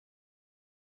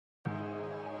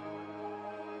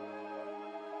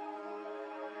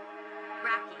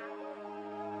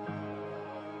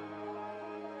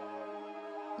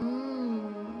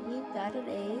You got it,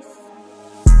 Ace.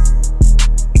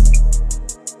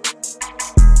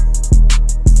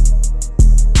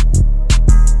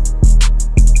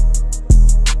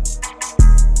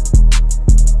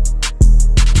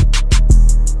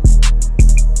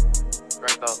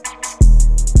 Draco.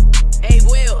 Hey,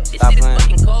 Will, this Stop shit is playing.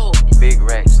 fucking cold. Big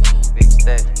racks, big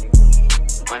stack,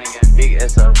 nigga. Money got big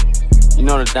SO. You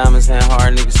know the diamonds hit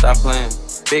hard, nigga, stop playing.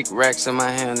 Big racks in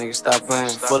my hand, nigga, stop playing.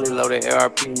 Fully loaded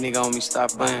ARP, nigga, on me,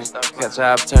 stop playing. Catch a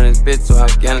op, turn this bitch to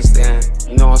Afghanistan.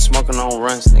 You know I'm smoking on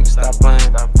runs, nigga, stop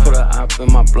playing. Put a op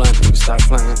in my blunt, nigga, stop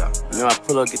playing. You know I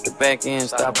pull up, get the back end,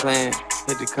 stop playing.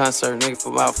 Hit the concert, nigga,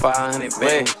 for about 500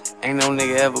 bands. Ain't no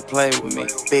nigga ever played with me.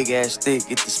 Big ass stick,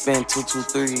 get the spin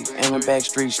 223. In the back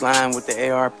street, slime with the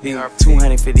ARP.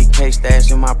 250K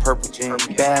stash in my purple jeans.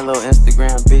 Bad little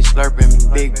Instagram bitch slurping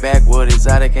me. Big backwood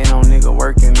exotic, ain't no nigga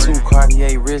working me. 2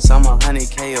 Cartier wrists, I'm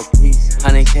 100K a piece.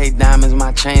 100K diamonds,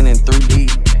 my chain in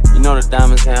 3D. You know the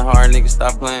diamonds hit hard, nigga,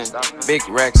 stop playing. Big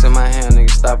racks in my hand,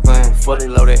 nigga, stop playing. Fully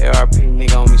loaded ARP,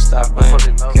 nigga, on me, stop playing.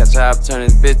 Catch a op, turn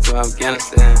this bitch to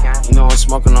Afghanistan. You know I'm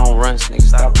smoking on runs, nigga,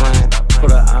 stop playing.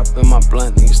 Put a op in my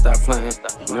blunt, nigga, stop playing.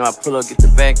 You know I pull up, get the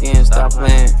back end, stop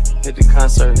playing. Hit the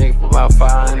concert, nigga, for about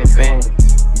 500 bands.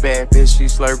 Bad bitch, she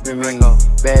slurping me.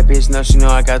 Bad bitch, know she know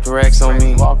I got the racks on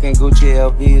me. Walking Gucci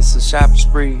LV, it's a shopping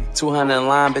spree. 200 in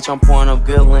line, bitch, I'm pouring up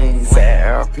good lean. Fat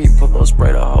ARP, put those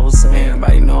spray the whole scene.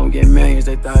 Everybody know I'm getting millions,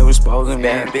 they thought it was exposing me.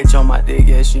 Bad bitch on my dick,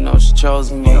 yeah, she know she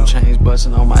chosen me. Chains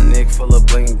busting on my neck, full of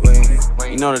bling bling.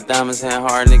 You know the diamonds hit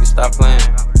hard, nigga, stop playing.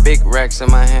 Big racks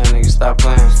in my hand, nigga, stop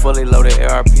playing. Fully loaded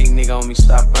ARP, nigga, on me,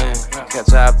 stop playing.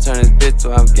 Catch a op, turn this bitch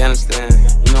to Afghanistan.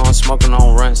 You know I'm smoking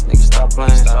on runs, nigga, stop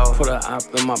playing. Put a op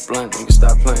in my blunt, nigga,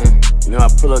 stop playing. You know I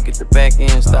pull up, get the back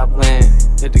end, stop playing.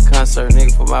 Hit the concert,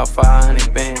 nigga, for about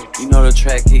 500 bands. You know the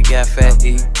track, he got fat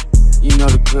E. You know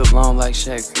the clip long like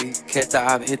Shaq feet. Catch the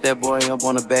op, hit that boy up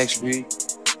on the back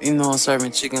street. You know I'm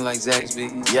serving chicken like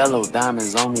Zaxby. Yellow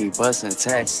diamonds on me, bustin'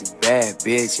 taxi. Bad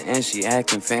bitch, and she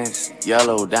acting fancy.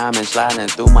 Yellow diamonds sliding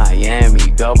through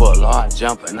Miami. Double R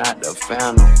jumping out the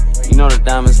Phantom. You know the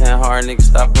diamonds hit hard, nigga,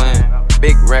 stop playing.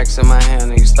 Big racks in my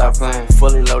hand, nigga, stop playing.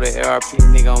 Fully loaded ARP,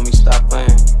 nigga, on me, stop playing.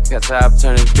 Catch a op,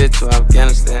 turn this bitch to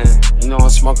Afghanistan. You know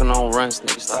I'm smoking on runs,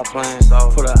 nigga, stop playing.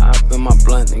 Put a op in my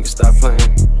blunt, nigga, stop playing.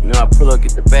 You know I pull up,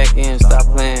 get the back end, stop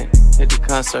playing. Hit the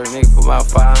concert, nigga, for about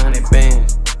 500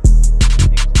 bands.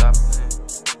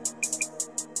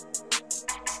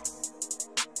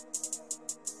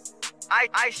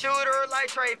 I shoot her like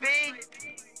Trey B.